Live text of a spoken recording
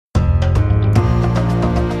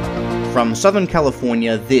From Southern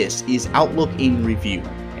California, this is Outlook in Review,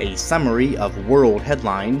 a summary of world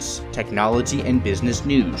headlines, technology and business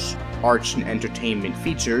news, arts and entertainment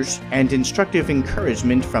features, and instructive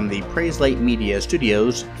encouragement from the Praiselight Media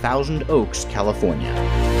Studios, Thousand Oaks, California.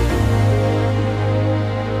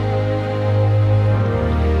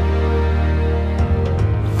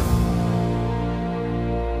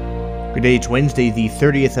 Today, it's Wednesday, the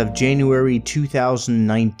 30th of January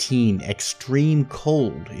 2019. Extreme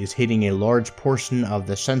cold is hitting a large portion of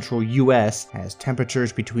the central U.S. as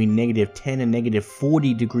temperatures between -10 and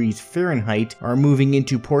 -40 degrees Fahrenheit are moving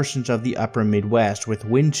into portions of the upper Midwest, with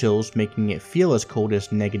wind chills making it feel as cold as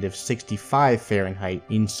 -65 Fahrenheit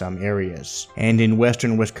in some areas. And in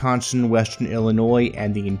western Wisconsin, western Illinois,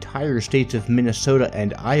 and the entire states of Minnesota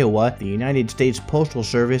and Iowa, the United States Postal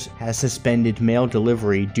Service has suspended mail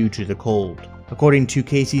delivery due to the cold. According to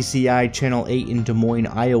KCCI Channel 8 in Des Moines,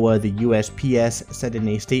 Iowa, the USPS said in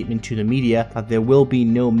a statement to the media that there will be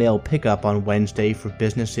no mail pickup on Wednesday for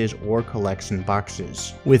businesses or collection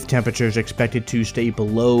boxes. With temperatures expected to stay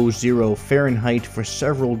below 0 Fahrenheit for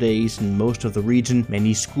several days in most of the region,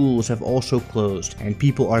 many schools have also closed, and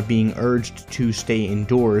people are being urged to stay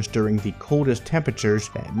indoors during the coldest temperatures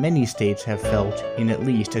that many states have felt in at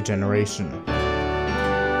least a generation.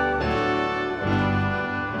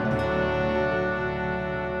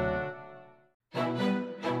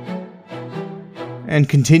 And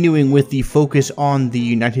continuing with the focus on the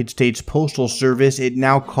United States Postal Service, it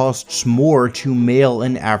now costs more to mail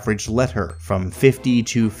an average letter. From 50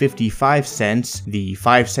 to 55 cents, the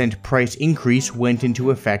 5-cent price increase went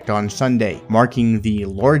into effect on Sunday, marking the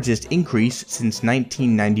largest increase since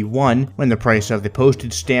 1991, when the price of the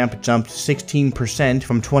postage stamp jumped 16%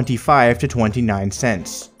 from 25 to 29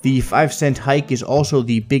 cents. The 5-cent hike is also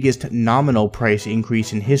the biggest nominal price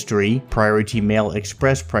increase in history. Priority Mail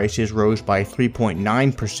Express prices rose by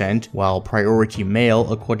 3.9%, while Priority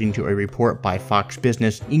Mail, according to a report by Fox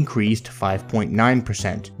Business, increased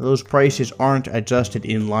 5.9%. Those prices aren't adjusted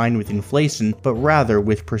in line with inflation, but rather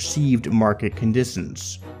with perceived market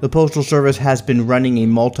conditions. The Postal Service has been running a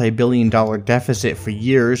multi-billion-dollar deficit for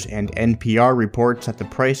years, and NPR reports that the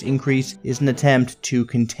price increase is an attempt to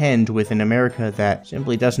contend with an America that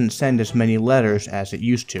simply doesn't send as many letters as it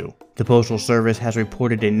used to. The Postal Service has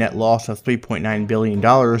reported a net loss of $3.9 billion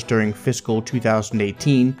during fiscal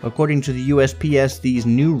 2018. According to the USPS, these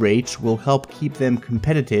new rates will help keep them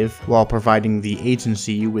competitive while providing the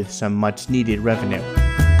agency with some much-needed revenue.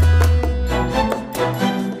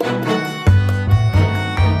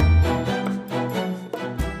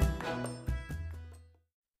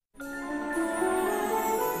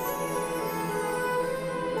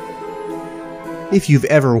 If you've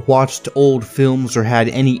ever watched old films or had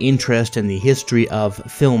any interest in the history of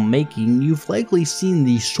filmmaking, you've likely seen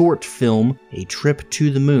the short film A Trip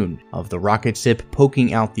to the Moon, of the rocket ship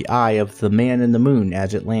poking out the eye of the man in the moon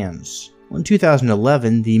as it lands. In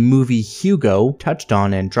 2011, the movie Hugo touched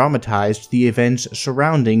on and dramatized the events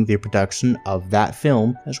surrounding the production of that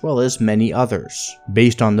film, as well as many others.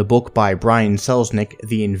 Based on the book by Brian Selznick,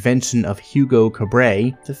 The Invention of Hugo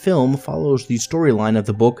Cabret, the film follows the storyline of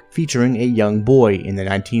the book featuring a young boy in the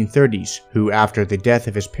 1930s, who after the death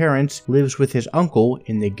of his parents lives with his uncle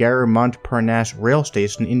in the Gare Montparnasse rail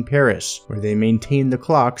station in Paris, where they maintain the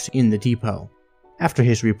clocks in the depot. After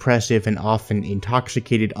his repressive and often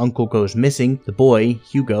intoxicated uncle goes missing, the boy,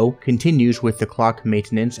 Hugo, continues with the clock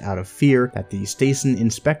maintenance out of fear that the station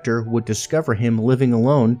inspector would discover him living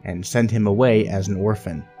alone and send him away as an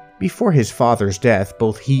orphan. Before his father's death,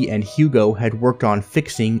 both he and Hugo had worked on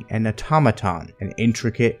fixing an automaton, an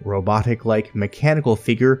intricate, robotic-like mechanical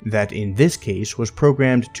figure that in this case was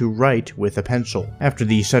programmed to write with a pencil. After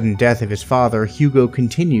the sudden death of his father, Hugo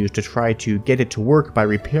continues to try to get it to work by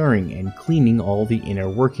repairing and cleaning all the inner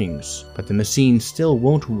workings. But the machine still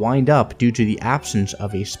won't wind up due to the absence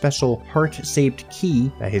of a special heart-shaped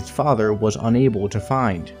key that his father was unable to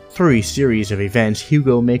find. Through a series of events,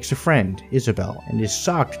 Hugo makes a friend, Isabel, and is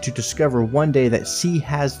shocked to discover one day that she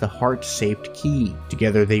has the heart-shaped key.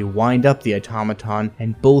 Together they wind up the automaton,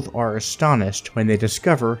 and both are astonished when they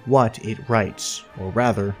discover what it writes, or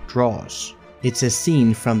rather, draws. It's a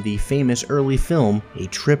scene from the famous early film A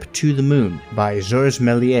Trip to the Moon by Georges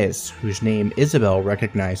Méliès, whose name Isabel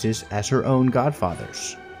recognizes as her own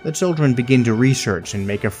godfather's. The children begin to research and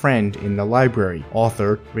make a friend in the library,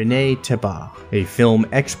 author René Tabar, a film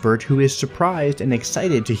expert who is surprised and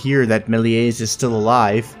excited to hear that Méliès is still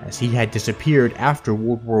alive, as he had disappeared after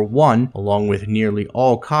World War I, along with nearly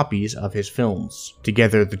all copies of his films.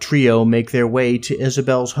 Together, the trio make their way to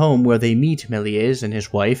Isabel's home where they meet Méliès and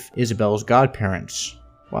his wife, Isabel's godparents.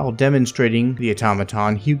 While demonstrating the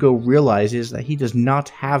automaton, Hugo realizes that he does not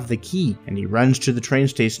have the key, and he runs to the train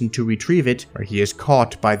station to retrieve it, where he is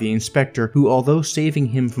caught by the inspector, who, although saving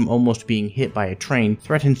him from almost being hit by a train,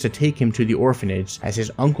 threatens to take him to the orphanage as his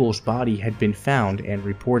uncle's body had been found and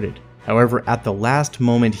reported. However, at the last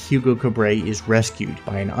moment, Hugo Cabret is rescued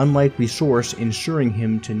by an unlikely source, ensuring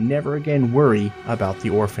him to never again worry about the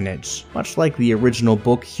orphanage. Much like the original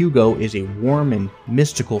book, Hugo is a warm and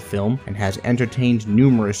mystical film and has entertained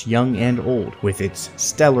numerous young and old with its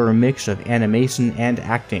stellar mix of animation and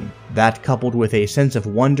acting. That, coupled with a sense of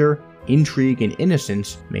wonder, intrigue, and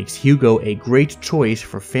innocence, makes Hugo a great choice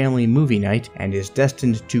for family movie night and is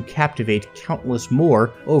destined to captivate countless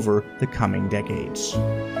more over the coming decades.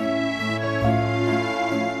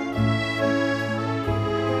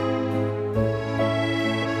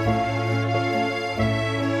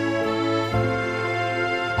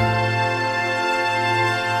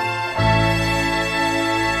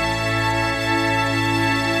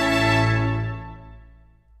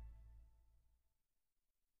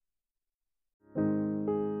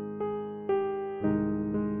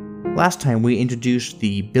 Last time we introduced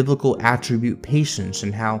the biblical attribute patience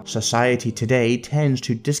and how society today tends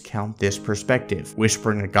to discount this perspective,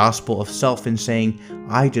 whispering a gospel of self and saying,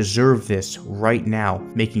 "I deserve this right now,"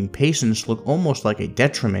 making patience look almost like a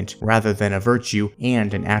detriment rather than a virtue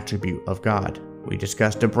and an attribute of God. We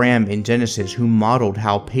discussed Abraham in Genesis, who modeled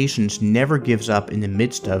how patience never gives up in the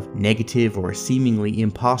midst of negative or seemingly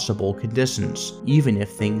impossible conditions, even if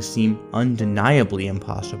things seem undeniably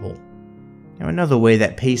impossible. Now, another way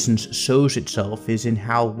that patience shows itself is in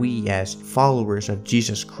how we, as followers of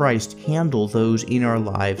Jesus Christ, handle those in our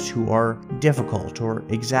lives who are difficult or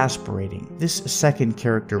exasperating. This second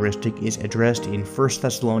characteristic is addressed in 1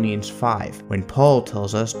 Thessalonians 5, when Paul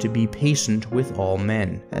tells us to be patient with all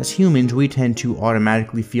men. As humans, we tend to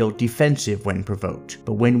automatically feel defensive when provoked,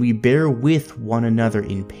 but when we bear with one another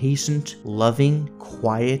in patient, loving,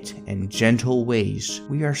 quiet, and gentle ways,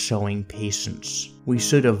 we are showing patience. We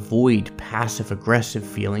should avoid passive-aggressive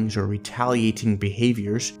feelings or retaliating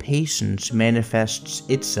behaviors. Patience manifests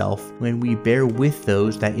itself when we bear with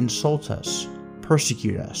those that insult us,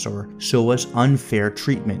 persecute us, or show us unfair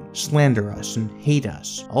treatment, slander us, and hate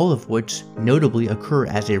us, all of which notably occur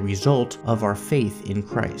as a result of our faith in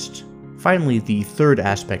Christ. Finally, the third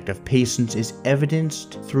aspect of patience is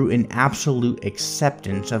evidenced through an absolute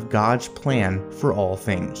acceptance of God's plan for all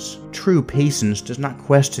things. True patience does not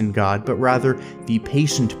question God, but rather the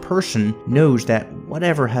patient person knows that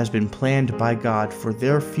whatever has been planned by God for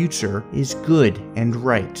their future is good and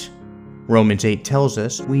right. Romans 8 tells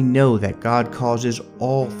us, "We know that God causes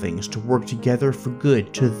all things to work together for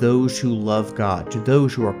good to those who love God, to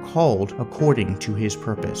those who are called according to His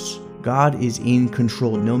purpose." God is in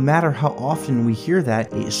control. No matter how often we hear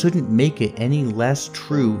that, it shouldn't make it any less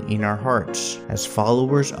true in our hearts. As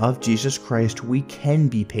followers of Jesus Christ, we can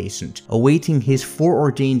be patient, awaiting His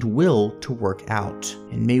foreordained will to work out.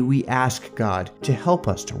 And may we ask God to help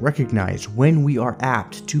us to recognize when we are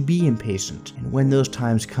apt to be impatient. And when those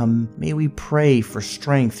times come, may we pray for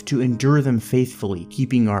strength to endure them faithfully,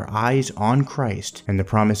 keeping our eyes on Christ and the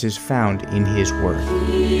promises found in His Word.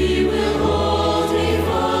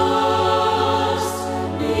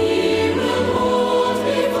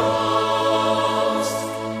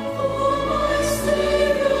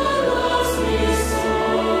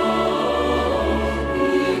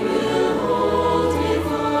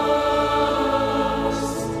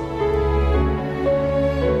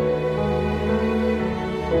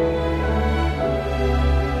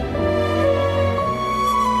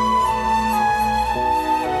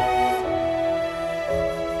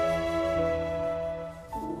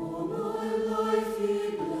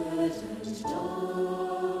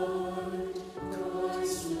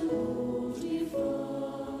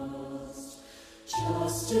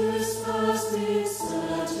 Justice has been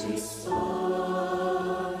satisfied.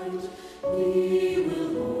 He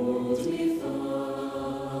will hold me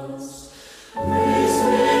fast. Raise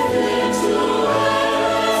within to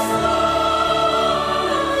endless life.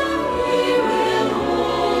 He will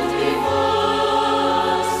hold me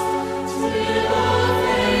fast till our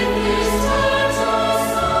faith is turned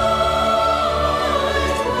aside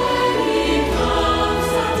when He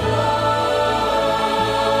comes at last.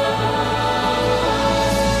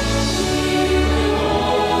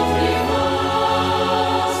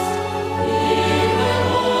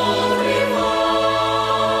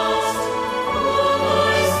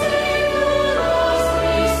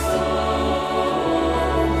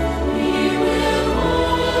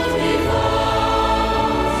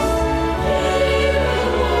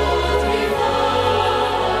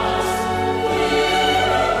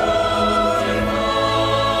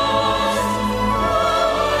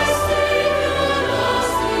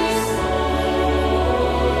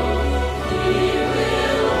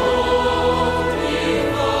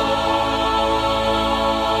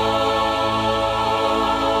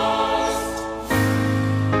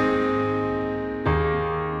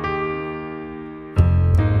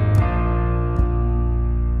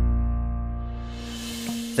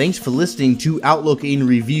 Thanks for listening to Outlook in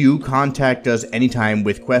Review. Contact us anytime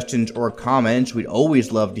with questions or comments. We'd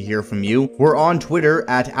always love to hear from you. We're on Twitter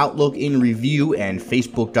at Outlook in Review and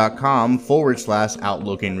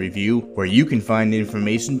Facebook.com/Outlook in Review, where you can find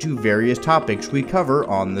information to various topics we cover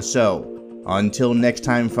on the show. Until next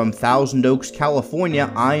time from Thousand Oaks,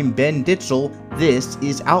 California, I'm Ben Ditzel. This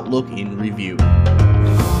is Outlook in Review.